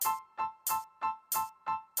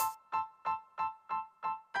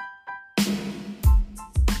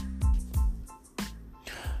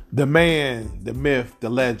The man, the myth, the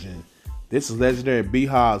legend. This is Legendary B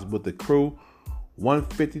Hobbs with the Crew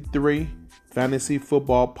 153 Fantasy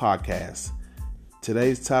Football Podcast.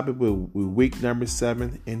 Today's topic will be week number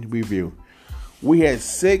 7 in review. We had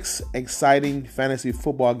 6 exciting fantasy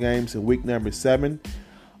football games in week number 7.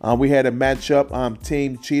 We had a matchup.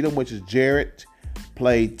 Team Cheatham, which is Jared,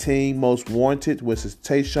 played Team Most Wanted, which is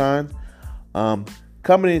Tayshawn.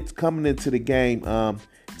 Coming into the game,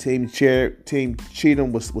 Team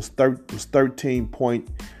Cheatham was 13 point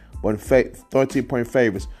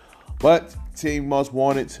favorites, but Team Most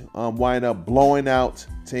Wanted wind up blowing out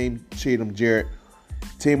Team Cheatham. Jared,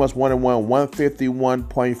 Team Most Wanted won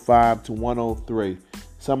 151.5 to 103.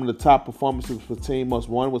 Some of the top performances for Team Most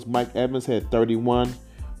Wanted was Mike Evans had 31,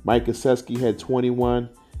 Mike Gesicki had 21,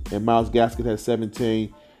 and Miles Gaskin had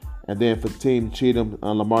 17. And then for Team Cheatham,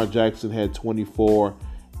 Lamar Jackson had 24,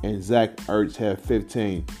 and Zach Ertz had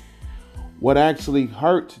 15. What actually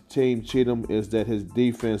hurt Team Cheatham is that his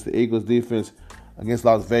defense, the Eagles' defense against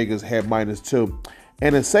Las Vegas, had -2.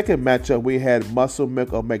 In the second matchup, we had Muscle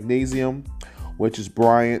Milk of Magnesium, which is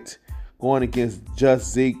Bryant, going against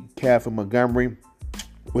Just Zeke, Calf, and Montgomery,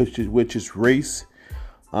 which is Reese.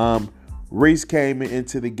 Reese came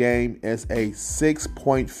into the game as a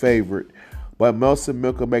 6-point favorite, but Muscle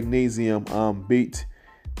Milk of Magnesium beat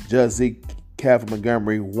Just Zeke, Calf, and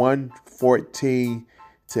Montgomery 114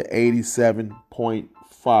 to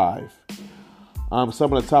 87.5.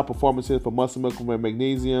 Some of the top performances for Muscle Milk and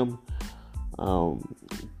Magnesium.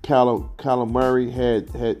 Callum Murray had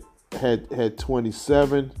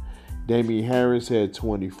 27. Damian Harris had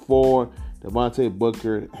 24. Devontae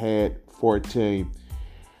Booker had 14.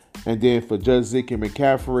 And then for Just Zeke and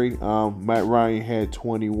McCaffrey, Matt Ryan had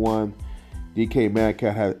 21. DK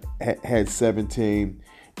Metcalf had 17.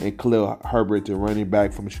 And Khalil Herbert, the running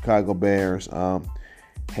back from the Chicago Bears,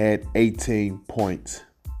 had 18 points.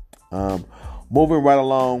 Moving right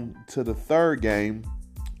along to the third game,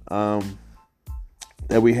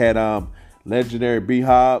 that we had Legendary B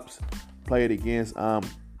Hobbs played against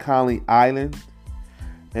Coney Island.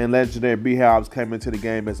 And Legendary B Hobbs came into the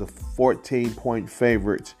game as a 14-point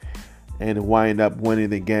favorite and wind up winning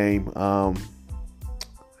the game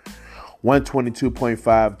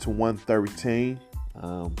 122.5 to 113.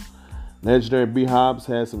 Legendary B Hobbs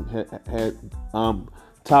had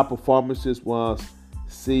top performances was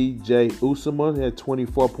C.J. Usama had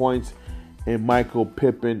 24 points and Michael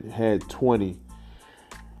Pippen had 20.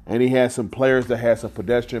 And he had some players that had some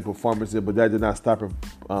pedestrian performances, but that did not stop him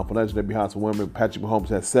for Legendary B Hobbs women. Patrick Mahomes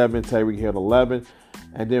had 7, Tyreek had 11.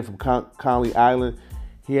 And then from Coney Island,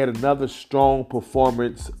 he had another strong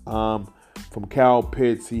performance from Kyle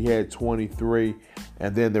Pitts. He had 23.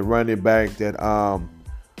 And then the running back that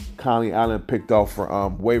Coney Island picked off for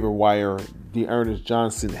waiver wire, D'Ernest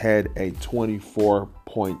Johnson, had a 24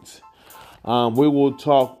 points. We will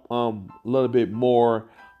talk a little bit more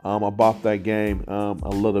about that game a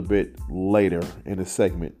little bit later in the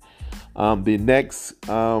segment. The next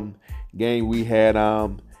game we had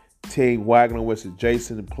Team Wagner, which is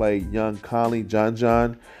Jason, played Young Conley,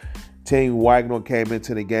 John. Team Wagner came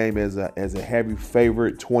into the game as a heavy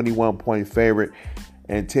favorite, 21-point favorite,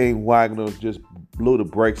 and Team Wagner just blew the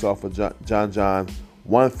brakes off of John,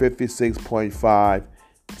 156.5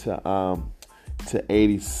 to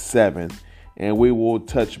 87. And we will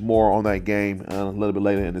touch more on that game a little bit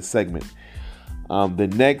later in the segment. The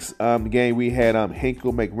next game we had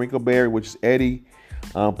Hinkle McWrinkleberry, which is Eddie,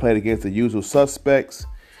 played against the Usual Suspects.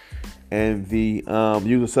 And the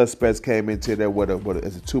Usual Suspects came into there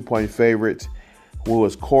as a 2-point favorite, who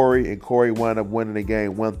was Corey. And Corey wound up winning the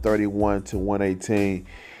game 131 to 118.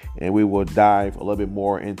 And we will dive a little bit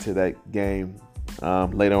more into that game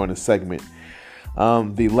later on in the segment.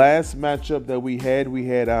 The last matchup that we had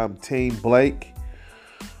Team Blake,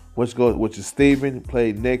 which is Steven,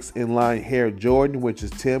 played next in line Hair Jordan, which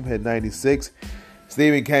is Tim, had 96.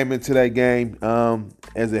 Steven came into that game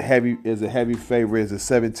as a heavy favorite, as a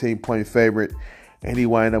 17-point favorite, and he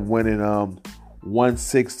wound up winning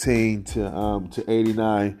 116 to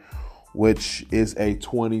 89, which is a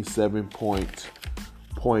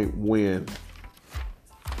 27-point win.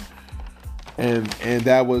 And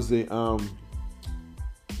that was the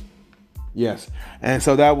yes. And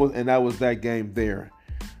so that was that game there.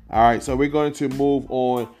 All right, so we're going to move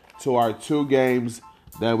on to our 2 games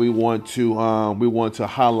that we want to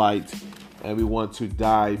highlight, and we want to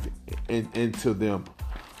dive into them.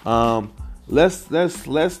 Let's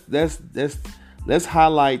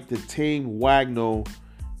highlight the Team Wagner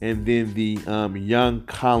and then the Young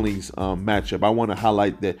Conley's matchup. I want to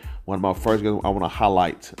highlight that one of my first games I want to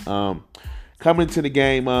highlight. Coming into the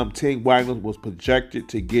game, Team Wagner was projected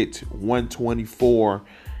to get 124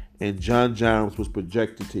 and John Johns was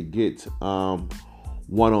projected to get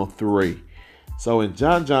 103. So in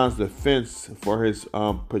John John's defense for his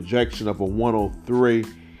projection of a 103,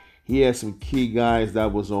 he had some key guys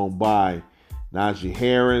that was on bye. Najee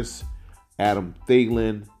Harris, Adam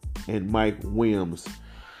Thielen, and Mike Williams.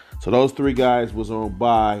 So those three guys was on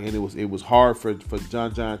bye, and it was hard for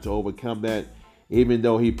John John to overcome that, even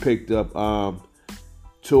though he picked up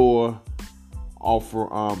Tua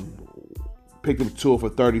Tua for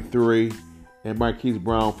 33 and Marquise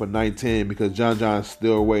Brown for 19 because John John's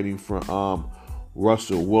still waiting for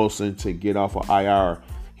Russell Wilson to get off of IR.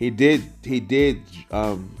 He did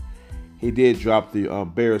drop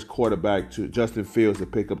the Bears quarterback to Justin Fields to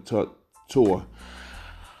pick up Tua.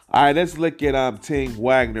 All right, let's look at Team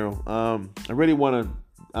Wagner. I really want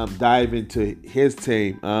to dive into his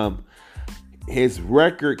team. His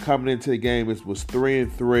record coming into the game was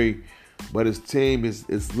 3-3, but his team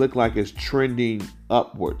is look like it's trending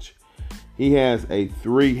upwards. He has a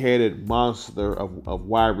three-headed monster of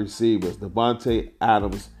wide receivers: Davante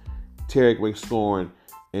Adams, Terry McLaurin,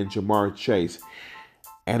 and Jamar Chase.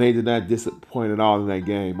 And they did not disappoint at all in that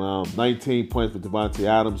game. 19 points for Davante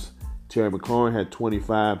Adams. Terry McLaurin had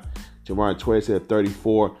 25. Jamar Chase had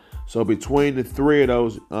 34. So between the three of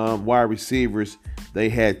those wide receivers, they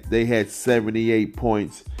had 78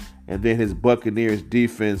 points. And then his Buccaneers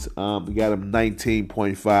defense got him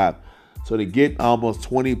 19.5. So to get almost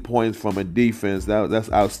 20 points from a defense,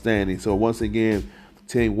 that's outstanding. So once again,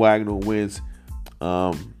 Team Wagner wins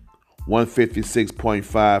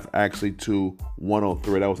 156.5 actually to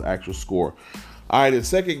 103. That was the actual score. All right, the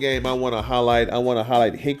second game I want to highlight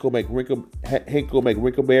Hinkle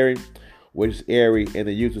McRinkleberry, which is Airy, and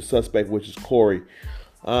the usual suspect, which is Corey.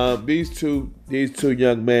 These two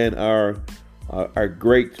young men are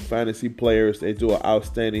great fantasy players. They do an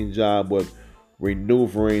outstanding job with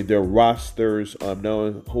maneuvering their rosters,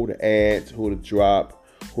 knowing who to add, who to drop,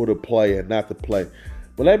 who to play and not to play.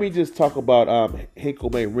 But let me just talk about Hinkle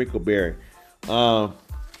McRinkleberry.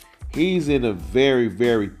 He's in a very,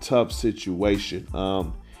 very tough situation.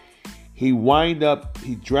 He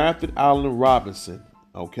drafted Allen Robinson,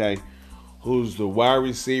 okay, who's the wide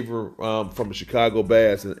receiver from the Chicago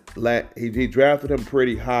Bears. And he drafted him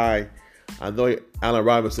pretty high. I know Allen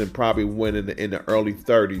Robinson probably went in the early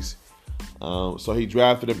 30s. So he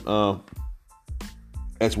drafted him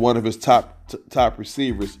as one of his top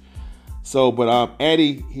receivers. So, but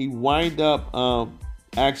Eddie, he wind up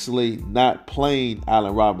actually not playing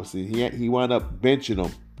Allen Robinson. He wound up benching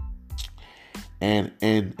him.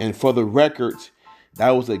 And for the record,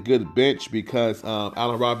 that was a good bench because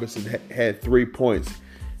Allen Robinson had 3 points.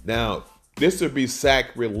 Now, this would be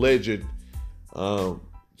sacrilegious to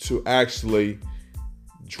actually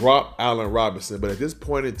drop Allen Robinson, but at this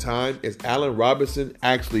point in time, is Allen Robinson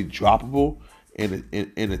actually droppable in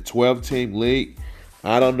a 12-team league?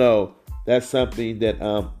 I don't know. That's something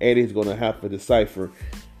that Eddie's going to have to decipher.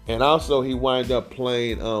 And also, he wound up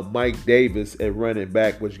playing Mike Davis at running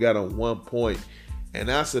back, which got him 1 point. And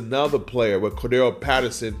that's another player with Cordero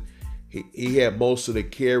Patterson. He had most of the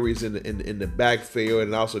carries in the backfield,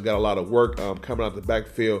 and also got a lot of work coming out the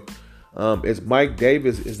backfield. Is Mike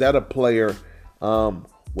Davis? Is that a player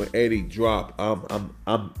when Eddie dropped?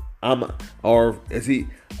 Or is he?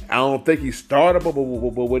 I don't think he started, but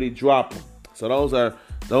would he drop him? So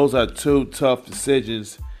those are two tough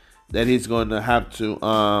decisions that he's going to have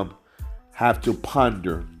to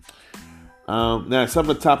ponder. Now, some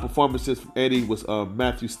of the top performances from Eddie was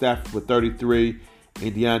Matthew Stafford for 33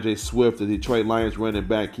 and DeAndre Swift, the Detroit Lions running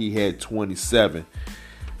back. He had 27.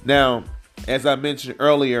 Now, as I mentioned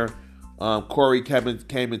earlier, Corey came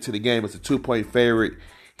into the game as a 2-point favorite.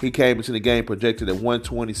 He came into the game projected at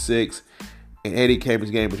 126, and Eddie came into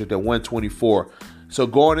the game projected at 124. So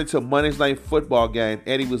going into Monday's Night Football game,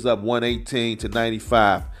 Eddie was up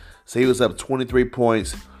 118-95. So he was up 23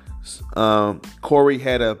 points. Corey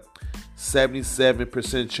had a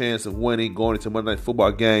 77% chance of winning going into Monday Night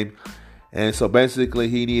Football game. And so basically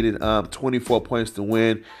he needed 24 points to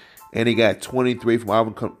win. And he got 23 from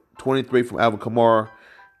Alvin Kamara.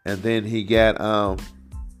 And then he got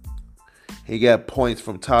points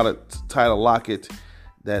from Tyler Lockett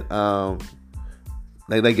that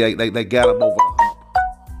they got him over the hump.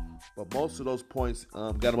 But most of those points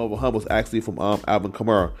got him over the hump was actually from Alvin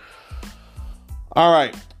Kamara. All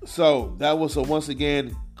right, so that was once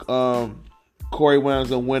again Corey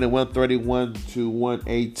winds up winning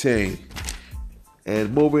 131-118.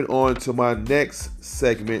 And moving on to my next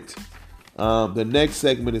segment. The next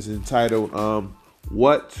segment is entitled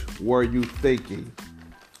What Were You Thinking?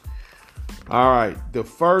 All right, the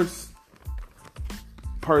first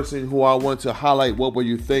person who I want to highlight what were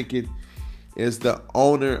you thinking is the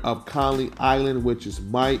owner of Coney Island, which is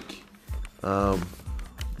Mike.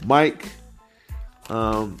 Mike,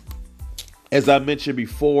 as I mentioned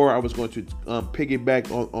before, I was going to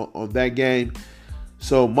piggyback on that game.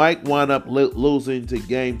 So Mike wound up losing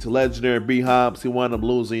to Legendary B Hobbs. He wound up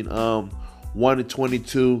losing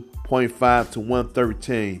 122.5 to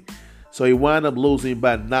 113. So he wound up losing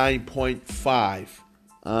by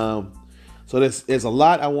 9.5. So there's a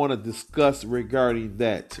lot I want to discuss regarding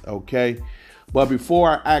that. Okay, but before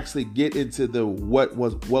I actually get into the what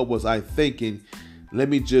was I thinking, let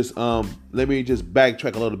me just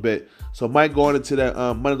backtrack a little bit. So Mike going into that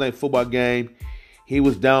Monday Night Football game, he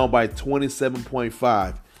was down by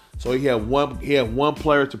 27.5. So he had one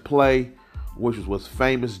player to play, which was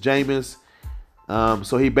Famous Jameis.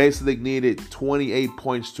 So he basically needed 28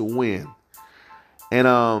 points to win.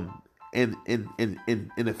 And in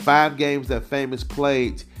the 5 games that Famous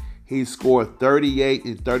played, he scored 38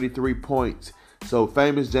 and 33 points. So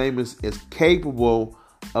Famous Jameis is capable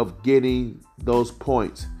of getting those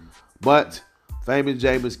points. But Famous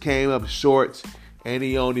Jameis came up short, and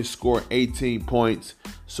he only scored 18 points.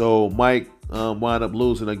 So Mike wound up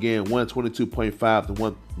losing again, 122.5 to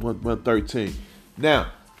 113.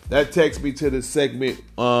 Now, that takes me to the segment,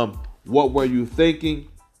 what were you thinking?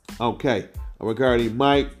 Okay, regarding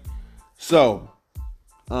Mike. So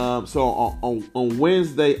on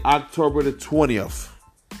Wednesday, October the 20th,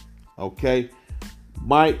 okay,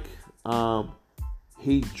 Mike,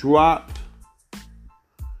 he dropped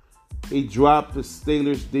the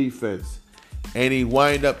Steelers defense, and he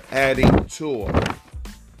wind up adding Tua.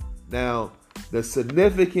 Now, the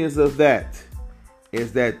significance of that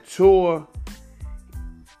is that Tua,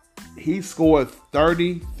 he scored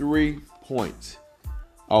 33 points.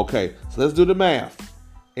 Okay, so let's do the math.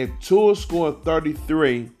 If Tua scored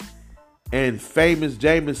 33 and Famous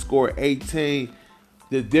Jameis scored 18,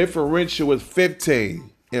 the differential was 15.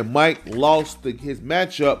 And Mike lost his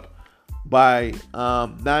matchup by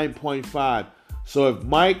 9.5. So if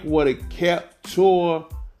Mike would have kept Tua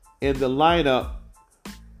in the lineup,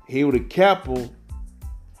 he would have kept him.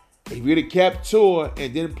 If he would have kept Tua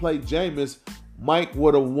and didn't play Jameis, Mike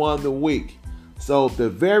would have won the week. So the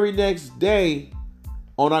very next day,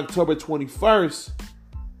 on October 21st,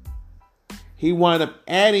 he wound up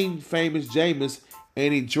adding Famous Jameis,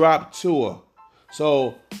 and he dropped Tua.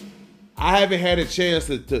 So I haven't had a chance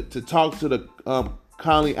to talk to the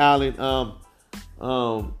Coney Island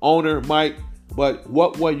owner, Mike, but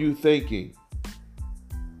what were you thinking?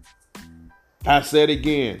 I said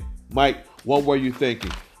again, Mike, what were you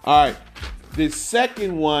thinking? All right, the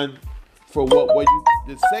second one for what were you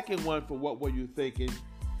thinking?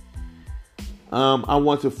 I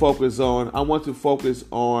want to focus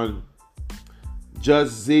on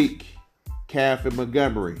just Zeke, Calf, and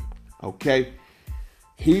Montgomery. Okay,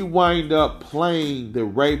 he wind up playing the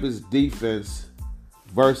Ravens defense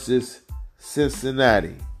versus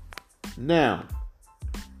Cincinnati. Now,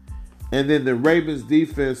 and then the Ravens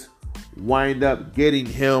defense wind up getting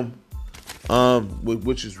him,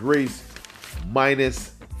 which is Reese,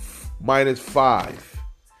 minus 5.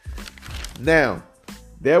 Now,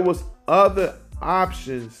 there was other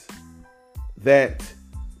options that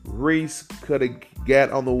Reese could have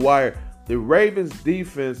got on the wire. The Ravens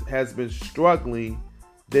defense has been struggling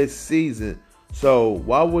this season. So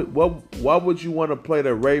why would you want to play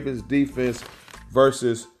the Ravens defense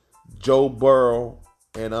versus Joe Burrow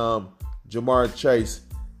and Jamar Chase?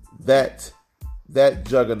 That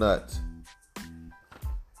juggernaut.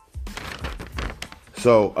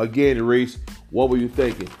 So again, Reese, what were you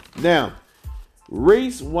thinking? Now,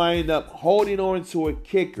 Reese wind up holding on to a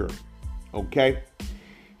kicker. Okay,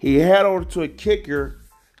 he had on to a kicker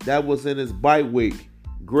that was in his bye week,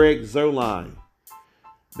 Greg Zuerlein.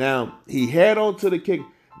 Now, he had on to the kick.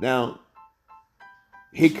 Now,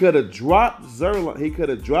 he could have dropped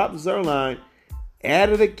Zuerlein,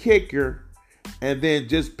 added a kicker, and then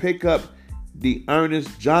just pick up the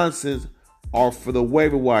Ernest Johnsons or for the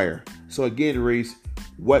waiver wire. So again, Reese,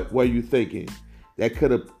 what were you thinking? That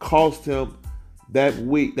could have cost him that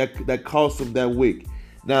week. That cost him that week.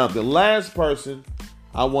 Now, the last person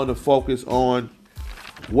I want to focus on,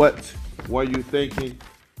 what were you thinking,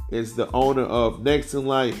 is the owner of Next in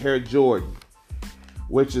Line Hair Jordan,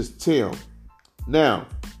 which is Tim. Now,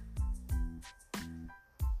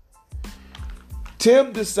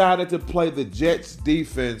 Tim decided to play the Jets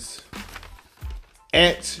defense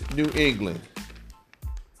at New England.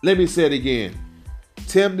 Let me say it again.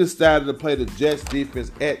 Tim decided to play the Jets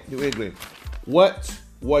defense at New England. What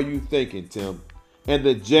were you thinking, Tim? And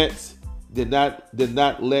the Jets did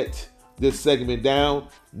not let this segment down.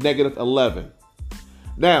 -11.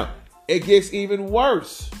 Now, it gets even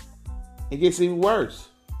worse. it gets even worse.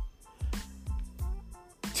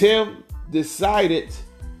 Tim decided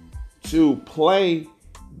to play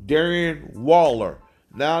Darren Waller.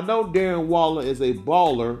 Now, I know Darren Waller is a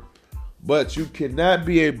baller, but you cannot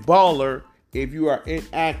be a baller if you are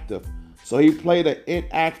inactive. So he played an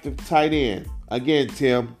inactive tight end. Again,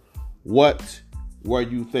 Tim, what were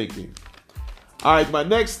you thinking? All right, my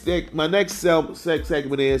next segment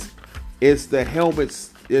is the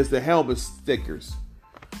helmet stickers.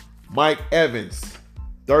 Mike Evans,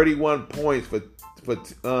 31 points for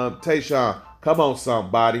Tayshaun. Come on,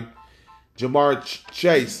 somebody. Jamar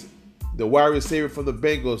Chase, the wide receiver from the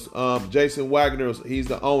Bengals. Jason Wagner, he's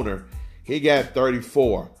the owner. He got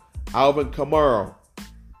 34. Alvin Kamara,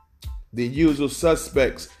 the usual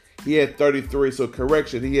suspects, he had 33. So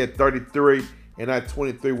correction, he had 33 and not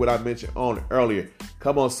 23, what I mentioned on earlier.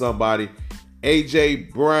 Come on, somebody. A.J.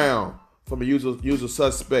 Brown from the usual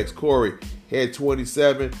suspects, Corey, had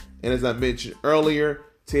 27. And as I mentioned earlier,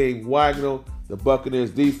 Tim Wagner, the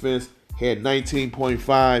Buccaneers defense, had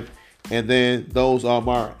 19.5. And then those are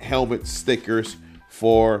my helmet stickers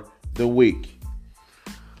for the week.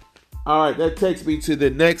 All right, that takes me to the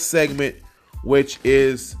next segment, which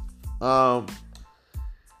is I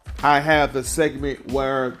have the segment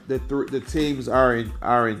where the teams are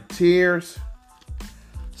in tiers.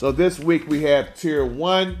 So this week we have tier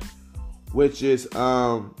 1, which is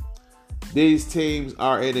these teams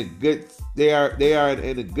are in a good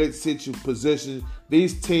in a good position.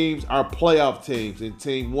 These teams are playoff teams. In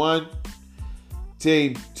team 1,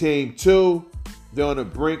 team 2, they're on the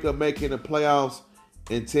brink of making the playoffs.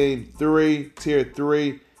 In team 3, tier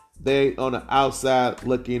 3, they on the outside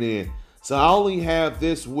looking in. So I only have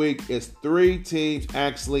this week is 3 teams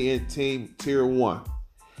actually in tier 1.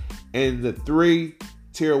 And the 3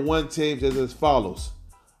 tier 1 teams is as follows.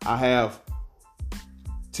 I have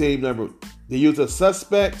team number, the usual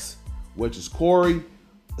suspects, which is Corey.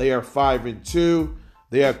 They are 5-2.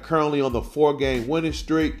 They are currently on the 4-game winning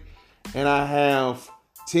streak. And I have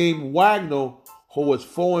Team Wagner, who is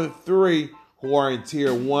 4-3, who are in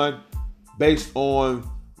tier 1, based on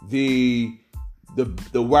the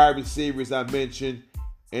wide receivers I mentioned,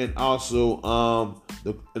 and also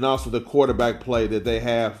the quarterback play that they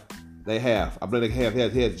have. I believe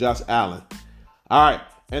he has Josh Allen. All right,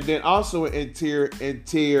 and then also in tier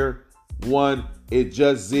 1 is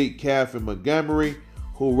just Zeke, Calf, and Montgomery,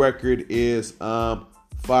 whose record is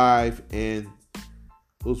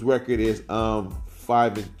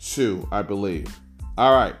 5-2, I believe.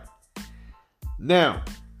 All right. Now,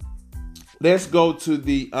 let's go to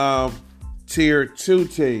the tier 2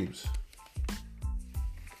 teams.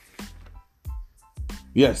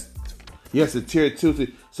 Yes, the tier 2 teams.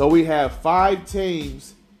 So we have 5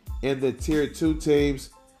 teams in the tier 2 teams.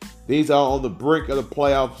 These are on the brink of the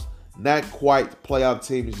playoffs, not quite playoff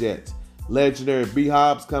teams yet. Legendary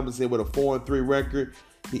B-Hobbs comes in with a 4-3 record.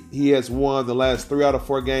 He has won the last 3 out of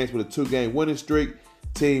 4 games with a 2-game winning streak.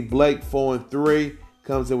 Team Blake, 4-3,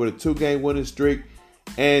 comes in with a 2-game winning streak.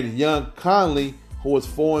 And Young Conley, who is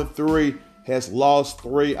 4-3, has lost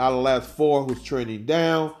 3 out of the last 4, who's trending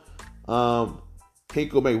down.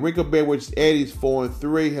 Wrinkleberry, which is Eddie's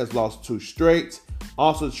 4-3, has lost 2 straight,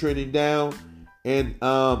 also trending down. And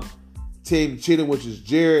Team Cheatham, which is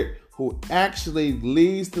Jared, who actually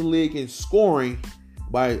leads the league in scoring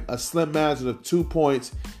by a slim margin of 2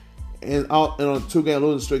 points, and on a 2-game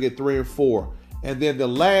losing streak at 3-4. And then the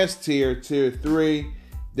last tier 3,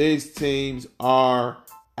 these teams are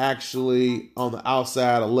actually on the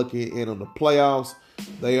outside of looking in on the playoffs.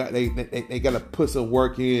 They got to put some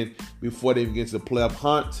work in before they even get to the playoff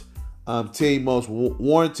hunt. Team Most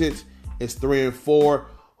Warranted is 3-4,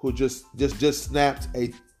 who just snapped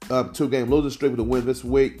a 2-game losing streak with a win this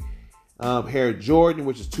week. Harry Jordan,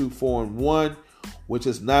 which is 2-4-1, which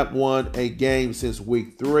has not won a game since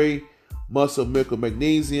week 3. Muscle Milk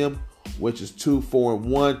Magnesium, which is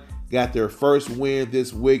 2-4-1, got their first win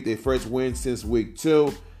this week, their first win since week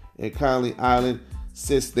 2. And Conley Island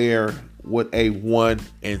sits there with a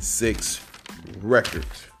 1-6 record.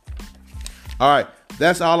 All right,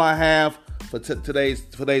 that's all I have for today's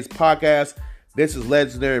podcast. This is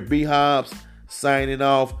Legendary B-Hobbs signing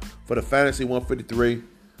off for the Fantasy 153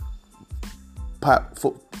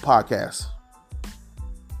 podcast.